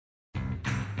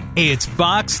It's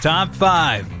Fox Top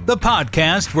 5, the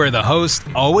podcast where the hosts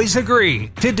always agree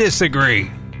to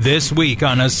disagree. This week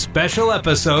on a special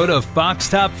episode of Fox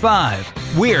Top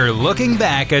 5, we're looking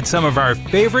back at some of our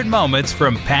favorite moments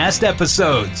from past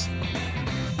episodes.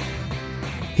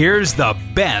 Here's the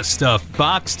best of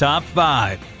Fox Top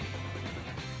 5.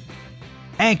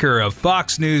 Anchor of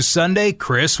Fox News Sunday,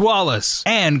 Chris Wallace,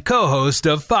 and co-host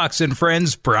of Fox &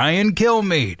 Friends, Brian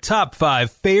Kilmeade. Top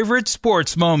 5 favorite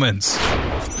sports moments.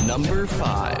 Number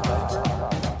 5.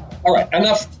 All right,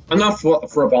 enough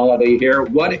frivolity here.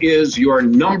 What is your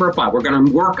number 5? We're going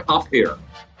to work up here.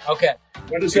 Okay.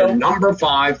 What is your number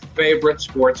 5 favorite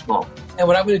sports moment? And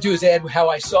what I'm going to do is add how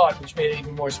I saw it, which made it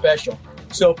even more special.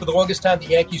 So for the longest time, the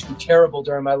Yankees were terrible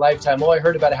during my lifetime. All I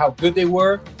heard about how good they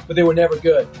were, but they were never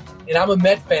good. And I'm a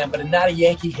Met fan, but I'm not a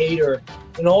Yankee hater.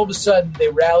 And all of a sudden, they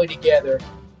rally together.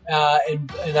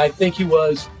 And I think he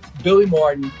was Billy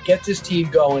Martin, gets his team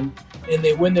going, and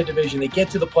they win the division. They get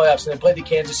to the playoffs, and they play the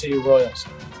Kansas City Royals.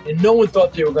 And no one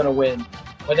thought they were going to win.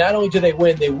 But not only do they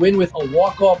win with a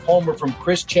walk-off homer from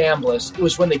Chris Chambliss. It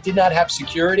was when they did not have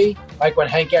security, like when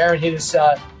Hank Aaron hit his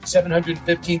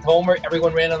 715th homer,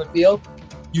 everyone ran on the field.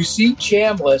 You see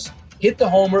Chambliss hit the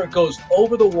homer, it goes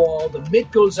over the wall, the mitt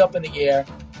goes up in the air,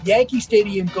 Yankee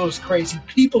Stadium goes crazy,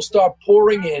 people start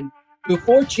pouring in.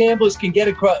 Before Chambliss can get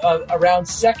around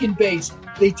second base,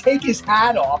 they take his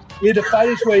hat off. He had to fight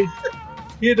his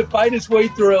way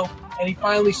through, and he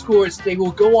finally scores. They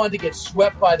will go on to get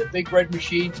swept by the Big Red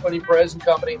Machine, Tony Perez and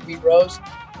company, and Pete Rose.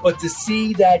 But to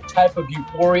see that type of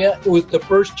euphoria, it was the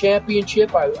first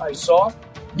championship I saw.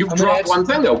 You dropped one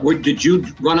thing, though. Did you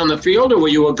run on the field, or were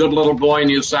you a good little boy and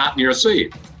you sat in your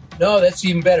seat? No, that's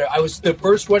even better. I was the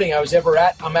first wedding I was ever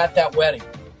at. I'm at that wedding.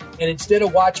 And instead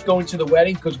of going to the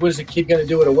wedding, because what is a kid going to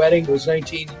do at a wedding? It was I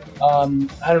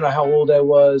don't know how old I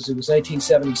was. It was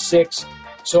 1976.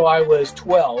 So I was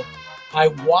 12. I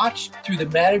watched through the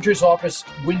manager's office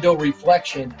window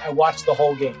reflection. I watched the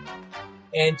whole game.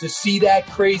 And to see that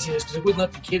craziness, because I wouldn't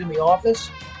let the kid in the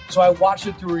office. So I watched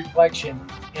it through reflection.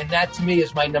 And that, to me,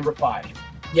 is my number 5.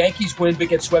 Yankees win, but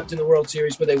get swept in the World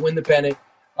Series, but they win the pennant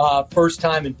first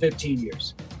time in 15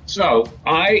 years. So,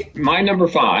 my number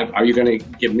 5, are you going to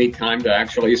give me time to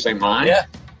actually say mine? Yeah.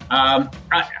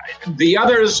 The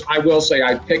others, I will say,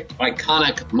 I picked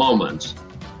iconic moments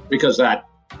because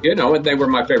they were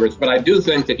my favorites. But I do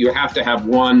think that you have to have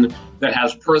one that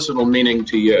has personal meaning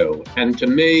to you. And to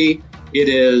me, it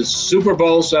is Super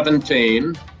Bowl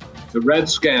 17. The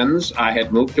Redskins, I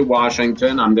had moved to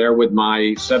Washington. I'm there with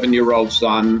my 7-year-old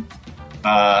son,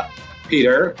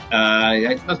 Peter.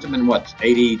 It must have been,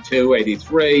 82,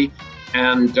 83.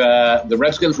 And the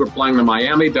Redskins were playing the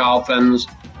Miami Dolphins.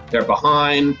 They're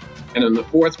behind. And in the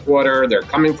fourth quarter, they're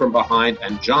coming from behind.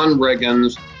 And John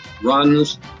Riggins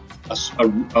runs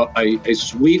a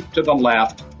sweep to the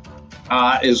left,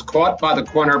 is caught by the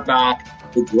cornerback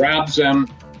who grabs him.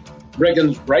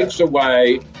 Riggins breaks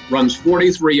away, runs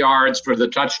 43 yards for the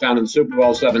touchdown in Super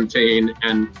Bowl 17,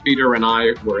 and Peter and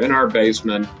I were in our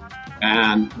basement,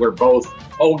 and we're both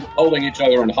holding each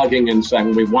other and hugging and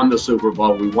saying, we won the Super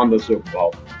Bowl, we won the Super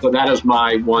Bowl. So that is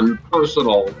my one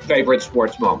personal favorite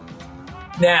sports moment.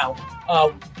 Now,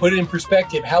 put it in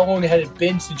perspective, how long had it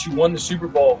been since you won the Super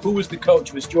Bowl? Who was the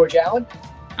coach? Was George Allen?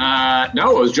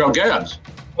 No, it was Joe Gibbs.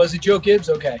 Was it Joe Gibbs?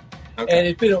 Okay. And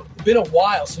it's been a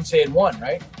while since they had won,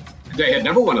 right? They had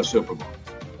never won a Super Bowl.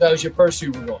 That was your first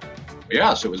Super Bowl.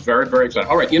 Yes, it was very, very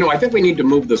exciting. All right, I think we need to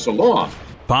move this along.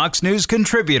 Fox News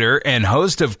contributor and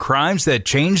host of Crimes That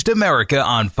Changed America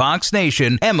on Fox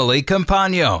Nation, Emily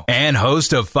Compagno, and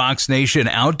host of Fox Nation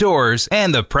Outdoors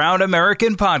and the Proud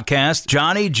American podcast,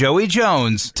 Johnny Joey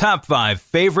Jones. Top 5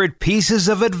 favorite pieces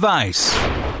of advice.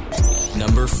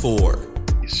 Number 4.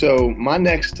 So my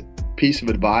next piece of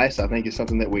advice, I think, is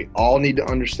something that we all need to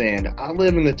understand. I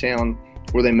live in the town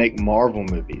where they make Marvel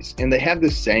movies, and they have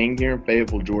this saying here in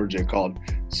Fayetteville, Georgia, called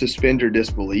suspend your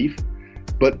disbelief.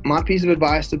 But my piece of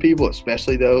advice to people,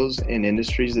 especially those in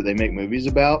industries that they make movies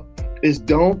about, is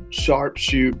don't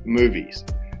sharpshoot movies.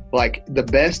 Like, the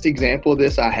best example of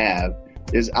this I have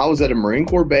is I was at a Marine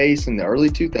Corps base in the early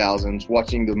 2000s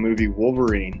watching the movie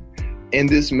Wolverine. And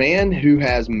this man who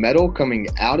has metal coming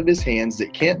out of his hands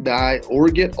that can't die or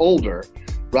get older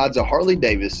rides a Harley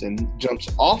Davidson, jumps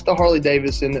off the Harley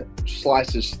Davidson,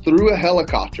 slices through a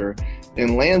helicopter,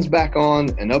 and lands back on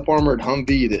an up-armored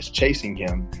Humvee that's chasing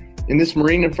him. And this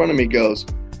Marine in front of me goes,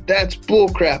 "That's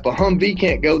bullcrap. A Humvee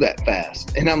can't go that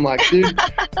fast." And I'm like, dude,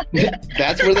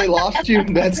 That's where they lost you.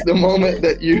 That's the moment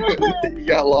that you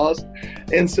got lost.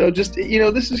 And so just,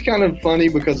 this is kind of funny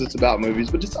because it's about movies,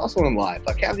 but it's also in life.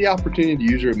 Like, have the opportunity to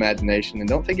use your imagination and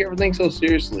don't take everything so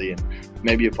seriously, and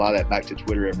maybe apply that back to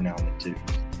Twitter every now and then too.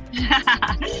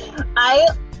 I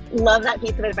love that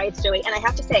piece of advice, Joey. And I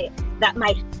have to say that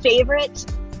my favorite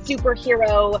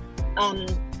superhero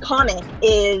comic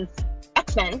is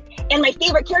X-Men, and my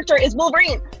favorite character is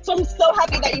Wolverine. So I'm so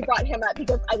happy that you brought him up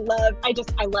because I love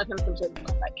him from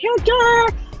that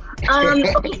character.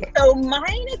 Okay, so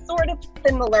mine is sort of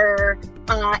similar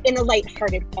in a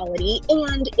lighthearted quality,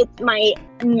 and it's my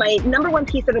number one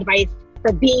piece of advice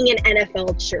for being an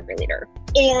NFL cheerleader.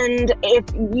 And if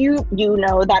you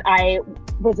know that I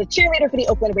was a cheerleader for the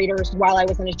Oakland Raiders while I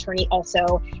was an attorney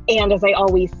also, and as I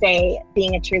always say,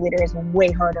 being a cheerleader is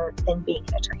way harder than being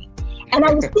an attorney. And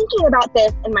I was thinking about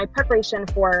this in my preparation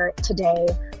for today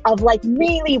of like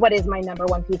really what is my number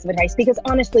one piece of advice, because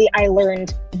honestly, I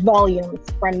learned volumes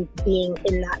from being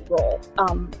in that role,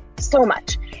 so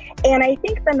much. And I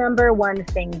think the number one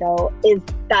thing though is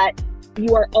that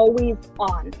you are always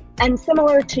on. And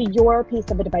similar to your piece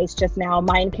of advice just now,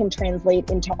 mine can translate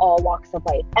into all walks of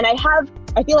life. And I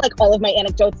feel like all of my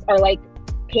anecdotes are like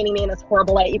painting me in this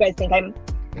horrible light. You guys think I'm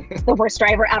the worst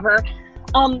driver ever.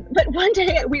 But one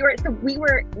day we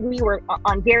were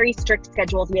on very strict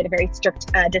schedules. We had a very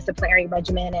strict disciplinary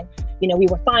regimen, and we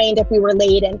were fined if we were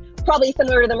late, and probably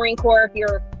similar to the Marine Corps, if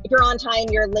you're on time,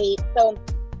 you're late. So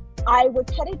I was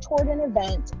headed toward an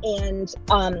event and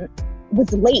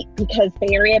was late because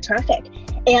Bay Area traffic,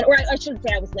 or I shouldn't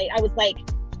say I was late. I was like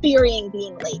fearing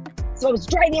being late. So I was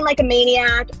driving like a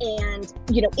maniac, and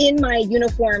in my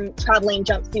uniform traveling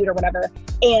jumpsuit or whatever,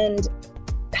 and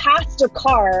passed a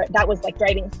car that was like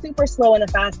driving super slow in the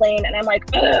fast lane, and I'm like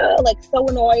so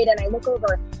annoyed, and I look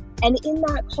over, and in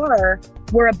that car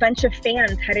were a bunch of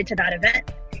fans headed to that event,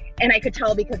 and I could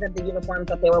tell because of the uniforms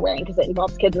that they were wearing because it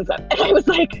involves kids and stuff, and I was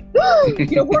like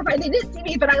horrified. They didn't see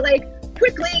me, but I like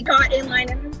quickly got in line,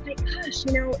 and I was like, gosh,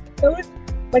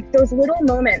 those little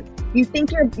moments, you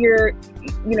think you're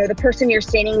the person you're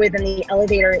standing with in the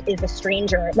elevator is a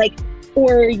stranger,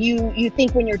 or you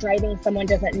think when you're driving someone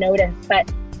doesn't notice,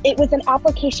 but it was an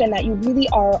application that you really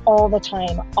are all the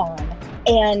time on.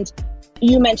 And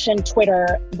you mentioned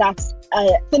Twitter. That's a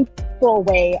simple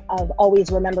way of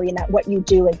always remembering that what you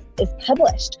do is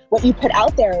published. What you put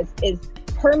out there is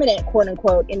permanent, quote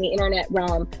unquote, in the internet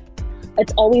realm.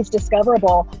 It's always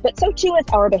discoverable, but so too is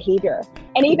our behavior.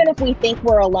 And even if we think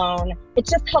we're alone,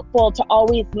 it's just helpful to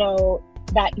always know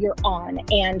that you're on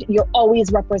and you're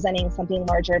always representing something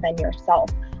larger than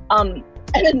yourself.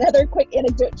 And another quick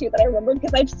anecdote too that I remember,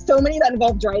 because I have so many that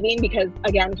involve driving because,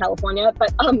 again, California,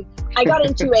 but I got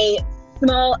into a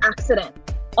small accident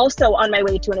also on my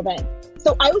way to an event.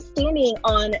 So I was standing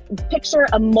on, picture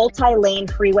a multi-lane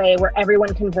freeway where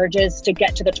everyone converges to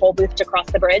get to the toll booth to cross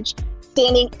the bridge,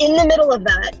 standing in the middle of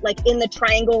that, like in the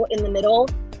triangle in the middle,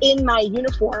 in my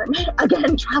uniform,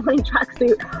 again, traveling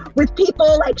tracksuit, with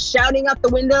people like shouting out the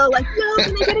window, like, yo,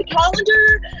 can I get a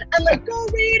calendar? And like, go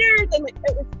Raiders! And like,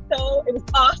 it was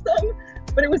awesome,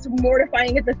 but it was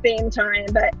mortifying at the same time.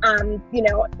 But,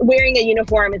 wearing a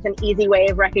uniform is an easy way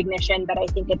of recognition, but I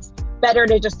think it's better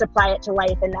to just apply it to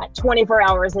life, and that 24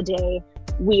 hours a day,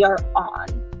 we are on.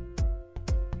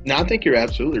 No, I think you're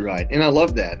absolutely right. And I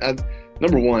love that.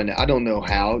 Number one, I don't know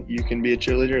how you can be a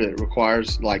cheerleader. That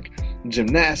requires like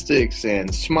gymnastics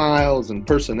and smiles and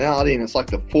personality, and it's like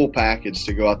the full package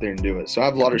to go out there and do it. So I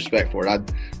have a lot of respect for it. I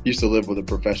used to live with a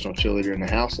professional cheerleader in the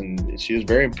house, and she was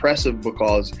very impressive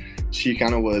because she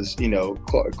kind of was,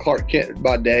 Clark Kent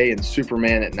by day and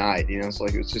Superman at night. It's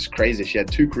like, it was just crazy. She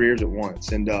had two careers at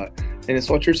once. And it's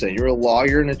what you're saying. You're a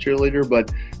lawyer and a cheerleader,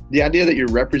 but the idea that you're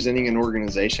representing an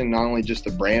organization, not only just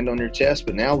the brand on your chest,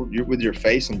 but now you're with your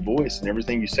face and voice and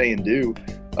everything you say and do,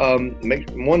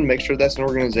 make sure that's an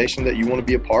organization that you want to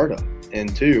be a part of.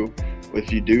 And two,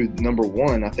 if you do number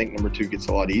one, I think number two gets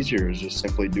a lot easier, is just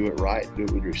simply do it right, do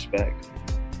it with respect.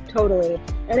 Totally.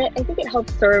 And I think it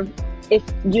helps serve if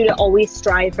you to always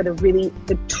strive for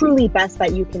the truly best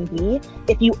that you can be,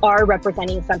 if you are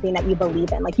representing something that you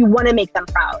believe in, like you want to make them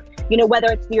proud, whether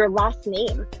it's your last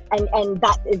name and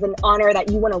that is an honor that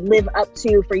you want to live up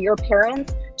to for your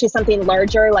parents, to something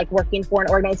larger, like working for an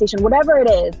organization, whatever it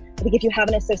is. I think if you have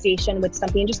an association with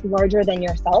something just larger than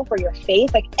yourself or your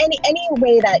faith, like any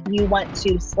way that you want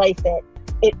to slice it,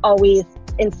 it always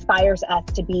inspires us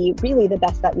to be really the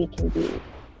best that we can be.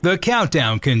 The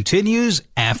countdown continues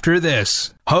after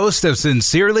this. Host of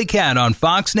Sincerely Kat on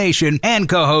Fox Nation and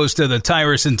co-host of the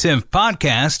Tyrus and Timpf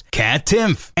podcast, Kat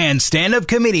Timpf, and stand-up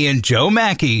comedian Joe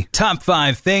Mackey. Top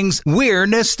 5 things we're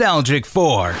nostalgic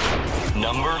for.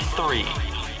 Number 3.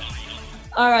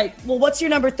 All right. Well, what's your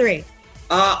number 3?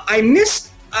 I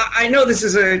missed. I know this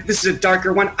is a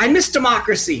darker one. I missed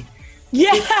Democracy.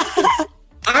 Yeah.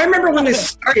 I remember when this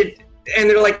started, and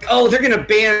they're like, "Oh, they're gonna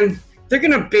ban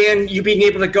you being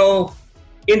able to go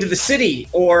into the city,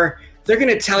 or they're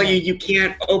gonna tell you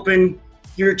can't open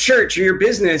your church or your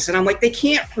business." And I'm like, they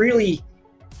can't really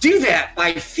do that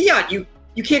by fiat. You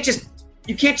can't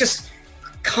just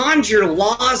conjure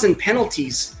laws and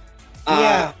penalties.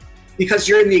 Because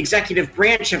you're in the executive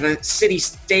branch of a city,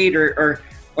 state, or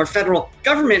federal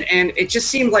government, and it just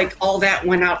seemed like all that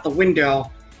went out the window.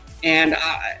 And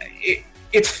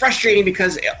it's frustrating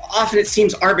because often it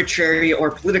seems arbitrary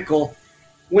or political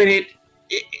when it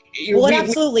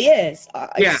absolutely is.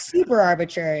 It's super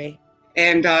arbitrary.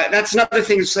 And that's another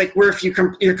thing. It's like where if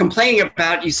you're complaining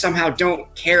about, you somehow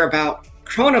don't care about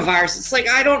coronavirus. It's like,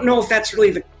 I don't know if that's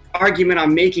really the argument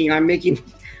I'm making. I'm making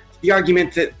the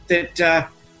argument that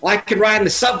I could ride in the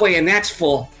subway and that's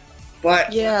full,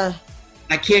 but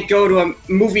I can't go to a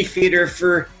movie theater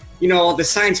for, the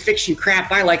science fiction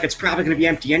crap I like. It's probably going to be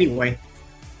empty anyway.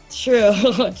 True.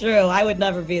 I would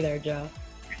never be there, Joe.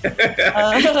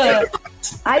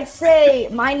 I'd say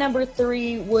my number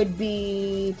 3 would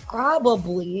be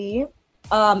probably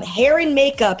hair and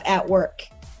makeup at work.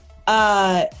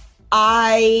 I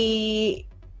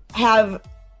have,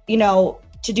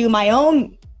 to do my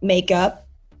own makeup,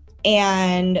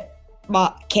 and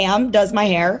Cam does my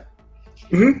hair.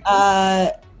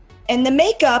 Mm-hmm. And the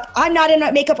makeup, I'm not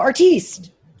a makeup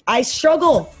artiste. I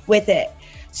struggle with it.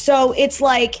 So it's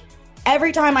like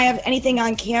every time I have anything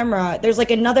on camera, there's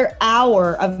like another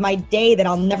hour of my day that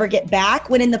I'll never get back.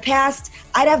 When in the past,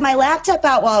 I'd have my laptop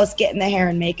out while I was getting the hair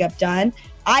and makeup done.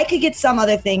 I could get some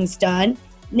other things done.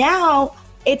 Now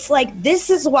it's like, this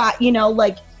is what,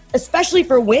 especially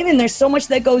for women, there's so much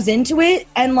that goes into it.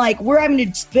 And like, we're having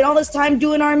to spend all this time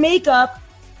doing our makeup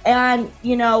and,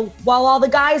 while all the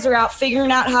guys are out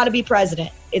figuring out how to be president.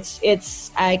 It's a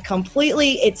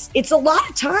lot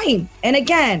of time. And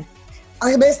again,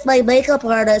 I miss my makeup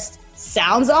artist.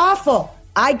 Sounds awful.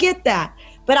 I get that.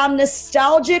 But I'm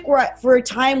nostalgic for a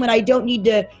time when I don't need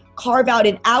to carve out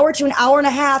an hour to an hour and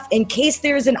a half in case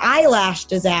there's an eyelash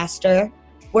disaster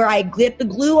where I get the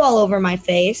glue all over my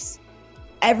face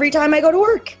every time I go to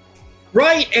work.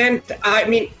 Right. And I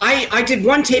mean, I did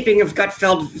one taping of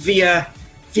Gutfeld via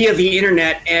the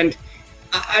internet. And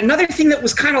another thing that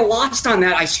was kind of lost on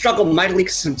that, I struggled mightily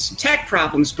with some tech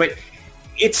problems, but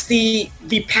it's the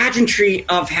pageantry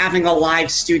of having a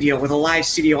live studio with a live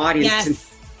studio audience. Yes. And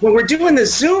when we're doing the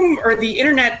Zoom or the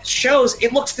internet shows,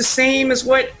 it looks the same as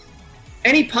what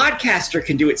any podcaster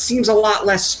can do. It seems a lot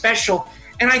less special.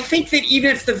 And I think that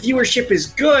even if the viewership is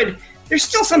good, there's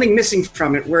still something missing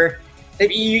from it, where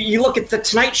you look at the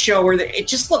Tonight Show, where it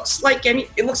just looks like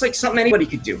something anybody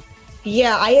could do.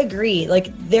 Yeah, I agree. Like,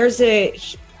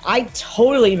 I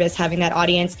totally miss having that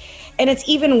audience. And it's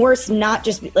even worse, not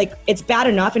just like, it's bad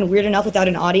enough and weird enough without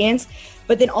an audience,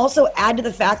 but then also add to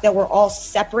the fact that we're all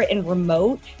separate and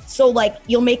remote. So like,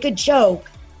 you'll make a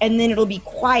joke and then it'll be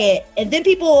quiet, and then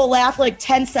people will laugh like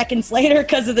 10 seconds later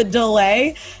because of the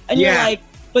delay. And you're like,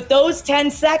 but those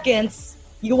 10 seconds,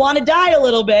 you want to die a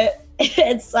little bit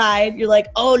inside. You're like,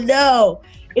 oh no.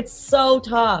 It's so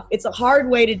tough. It's a hard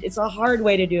way to do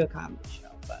a comedy show.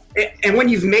 But. And when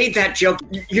you've made that joke,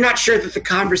 you're not sure that the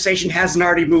conversation hasn't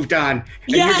already moved on.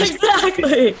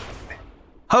 Exactly.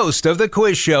 Host of the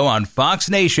quiz show on Fox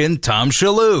Nation, Tom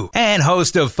Shalhoub. And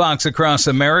host of Fox Across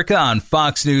America on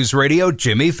Fox News Radio,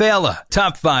 Jimmy Fallon.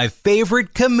 Top 5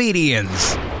 favorite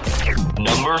comedians.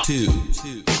 Number 2.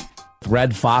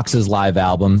 Redd Foxx's live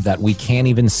album that we can't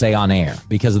even say on air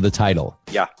because of the title.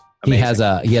 Yeah.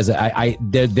 Amazing.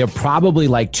 They're probably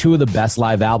like 2 of the best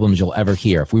live albums you'll ever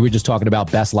hear. If we were just talking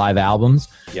about best live albums,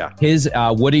 his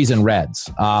Woody's and Redd's.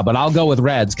 But I'll go with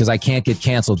Redd's because I can't get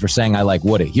canceled for saying I like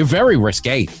Woody. You're very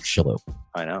risque, Shalhoub.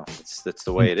 I know. That's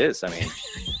the way it is. I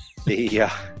mean,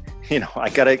 I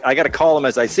gotta call him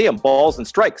as I see him, balls and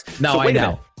strikes. No, I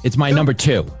know. It's my number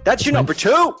 2. That's your number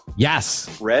 2? Yes.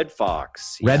 Redd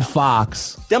Foxx. Yeah. Redd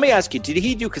Foxx. Let me ask you, did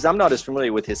he do, because I'm not as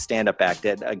familiar with his stand-up act,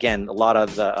 again, a lot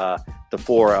of the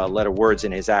 4-letter words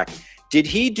in his act. Did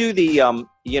he do the,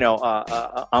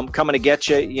 I'm coming to get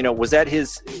you, was that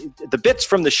the bits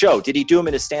from the show? Did he do them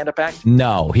in his stand-up act?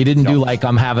 No, he didn't do like,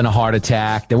 I'm having a heart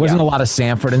attack. There wasn't a lot of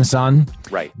Sanford and Son.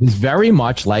 Right. He's very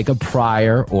much like a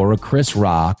Pryor or a Chris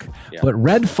Rock. Yeah. But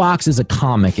Redd Foxx as a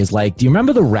comic is like, do you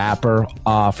remember the rapper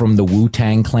from the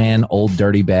Wu-Tang Clan, Old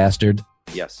Dirty Bastard?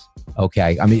 Yes.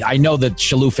 Okay. I mean, I know that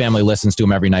Shalhoub family listens to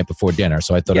him every night before dinner,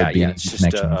 so I thought it'd be it's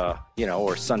just,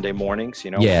 or Sunday mornings,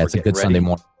 Yeah, it's a good Sunday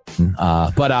morning.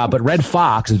 But Red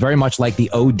Fox is very much like the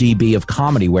ODB of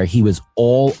comedy, where he was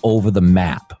all over the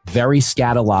map, very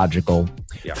scatological,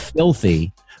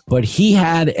 filthy, but he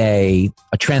had a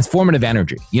transformative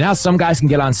energy. You know how some guys can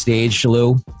get on stage,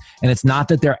 Shalou, and it's not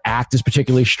that their act is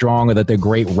particularly strong or that they're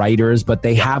great writers, but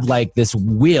they have like this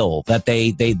will that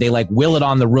they like will it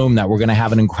on the room that we're going to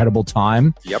have an incredible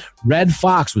time. Yep. Red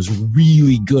Fox was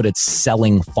really good at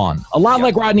selling fun. A lot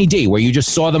like Rodney D, where you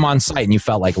just saw them on site and you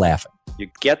felt like laughing. You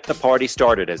get the party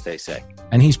started, as they say.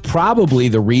 And he's probably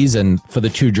the reason for the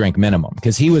 2-drink minimum,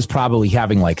 because he was probably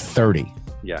having like 30.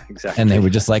 Yeah, exactly. And they were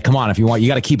just like, come on, if you want, you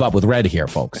got to keep up with Red here,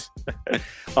 folks.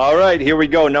 All right, here we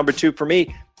go. Number 2 for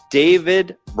me,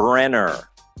 David Brenner.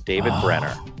 David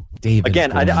Brenner.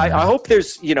 Again, I hope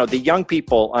there's, the young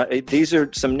people, these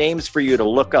are some names for you to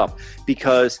look up,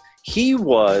 because he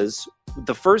was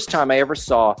the first time I ever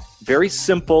saw very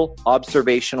simple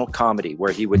observational comedy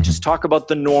where he would just talk about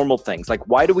the normal things. Like,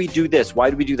 why do we do this? Why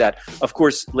do we do that? Of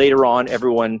course, later on,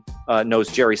 everyone knows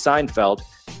Jerry Seinfeld.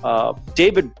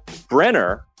 David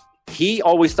Brenner, he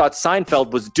always thought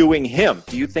Seinfeld was doing him.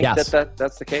 Do you think that's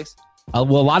the case?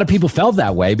 Well, a lot of people felt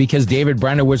that way because David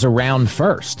Brenner was around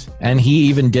first. And he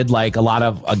even did like a lot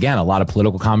of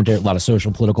political commentary, a lot of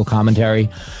social political commentary.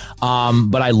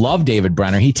 But I love David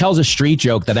Brenner. He tells a street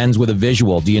joke that ends with a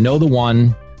visual. Do you know the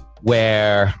one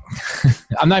where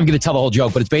I'm not even going to tell the whole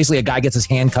joke, but it's basically a guy gets his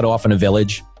hand cut off in a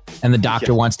village and the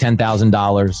doctor wants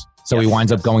 $10,000. So he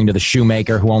winds up going to the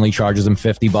shoemaker who only charges him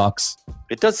 $50.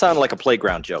 It does sound like a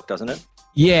playground joke, doesn't it?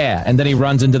 Yeah. And then he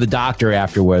runs into the doctor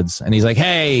afterwards and he's like,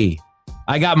 hey,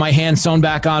 I got my hand sewn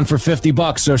back on for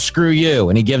 $50, so screw you.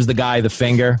 And he gives the guy the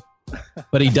finger,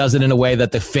 but he does it in a way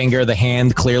that the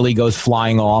hand clearly goes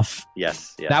flying off.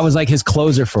 Yes. That was like his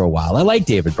closer for a while. I like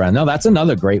David Brenner. No, that's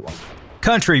another great one.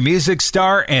 Country music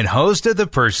star and host of The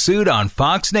Pursuit on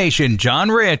Fox Nation, John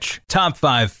Rich. Top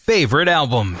 5 favorite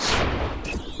albums.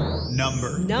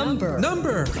 Number 1.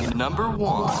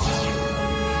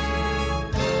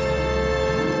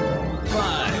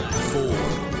 5, 4,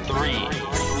 3.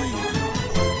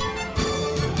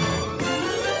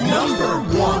 Number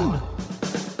 1.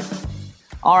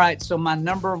 All right, so my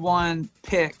number 1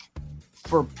 pick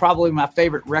for probably my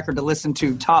favorite record to listen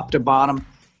to top to bottom.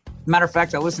 Matter of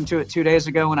fact, I listened to it 2 days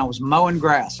ago when I was mowing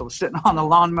grass. I was sitting on the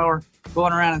lawnmower,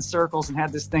 going around in circles and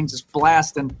had this thing just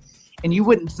blasting. And you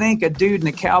wouldn't think a dude in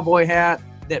a cowboy hat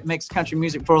that makes country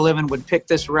music for a living would pick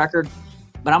this record.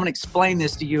 But I'm going to explain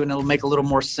this to you and it'll make a little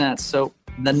more sense. So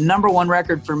the number 1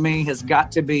 record for me has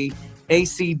got to be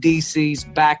AC/DC's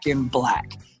Back in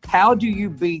Black. How do you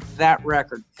beat that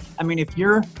record? I mean, if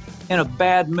you're in a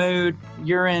bad mood,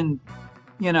 you're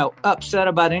upset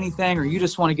about anything, or you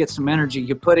just want to get some energy,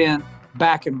 you put in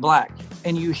Back in Black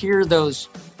and you hear those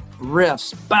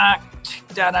riffs. Back,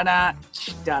 da-da-da,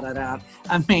 da-da-da.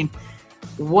 I mean,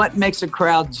 what makes a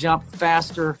crowd jump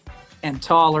faster and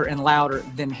taller and louder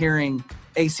than hearing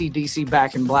AC/DC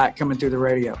Back in Black coming through the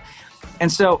radio? And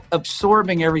so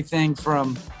absorbing everything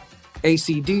from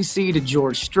AC/DC to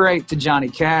George Strait to Johnny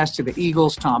Cash to the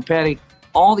Eagles, Tom Petty,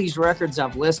 all these records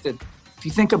I've listed. If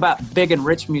you think about big and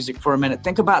rich music for a minute,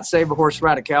 think about Save a Horse,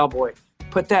 Ride a Cowboy.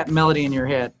 Put that melody in your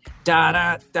head.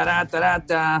 Da-da, da-da, da-da,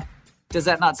 da. Does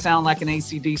that not sound like an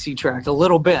AC/DC track? A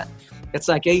little bit. It's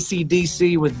like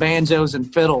AC/DC with banjos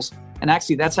and fiddles. And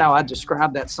actually, that's how I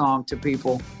describe that song to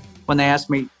people when they ask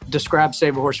me, describe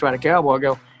Save a Horse, Ride a Cowboy. I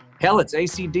go, hell, it's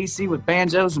AC/DC with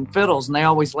banjos and fiddles. And they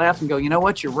always laugh and go, you know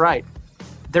what, you're right.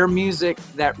 Their music,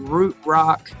 that root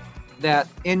rock, that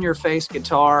in-your-face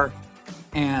guitar,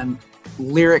 and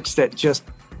lyrics that just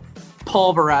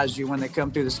pulverize you when they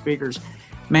come through the speakers.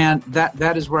 Man,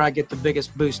 that is where I get the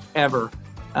biggest boost ever,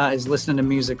 is listening to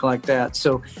music like that.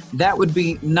 So that would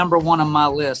be number 1 on my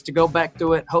list. To go back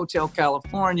to it, Hotel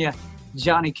California,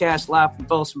 Johnny Cash live from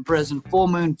Folsom Prison, Full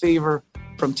Moon Fever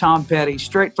from Tom Petty,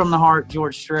 Straight from the Heart,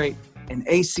 George Strait, and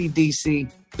AC/DC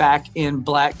Back in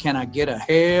Black. Can I get a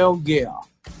hell yeah?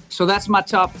 So that's my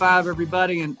top 5,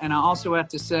 everybody. And I also have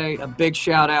to say a big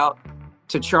shout out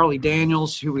to Charlie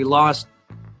Daniels, who we lost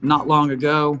not long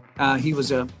ago. He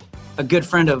was a good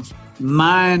friend of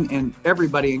mine and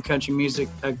everybody in country music,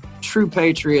 a true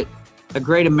patriot, a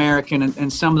great American,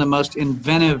 and some of the most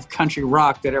inventive country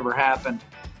rock that ever happened.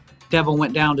 Devil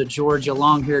Went Down to Georgia,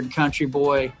 Long-Haired Country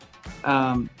Boy.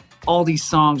 All these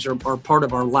songs are part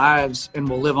of our lives and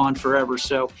will live on forever.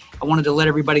 So I wanted to let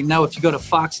everybody know, if you go to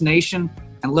Fox Nation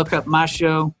and look up my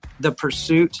show, The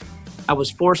Pursuit, I was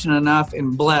fortunate enough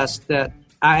and blessed that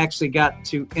I actually got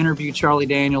to interview Charlie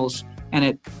Daniels, and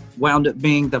it wound up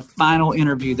being the final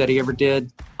interview that he ever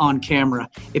did on camera.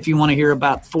 If you want to hear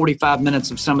about 45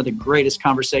 minutes of some of the greatest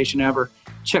conversation ever,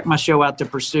 check my show out, The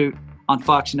Pursuit, on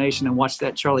Fox Nation and watch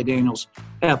that Charlie Daniels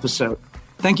episode.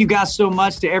 Thank you guys so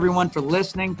much to everyone for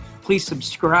listening. Please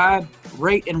subscribe,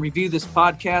 rate, and review this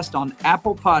podcast on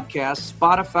Apple Podcasts,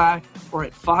 Spotify, or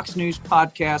at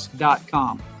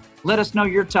foxnewspodcast.com. Let us know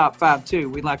your top 5 too.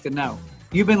 We'd like to know.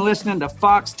 You've been listening to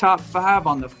Fox Top 5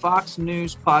 on the Fox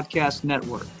News Podcast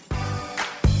Network.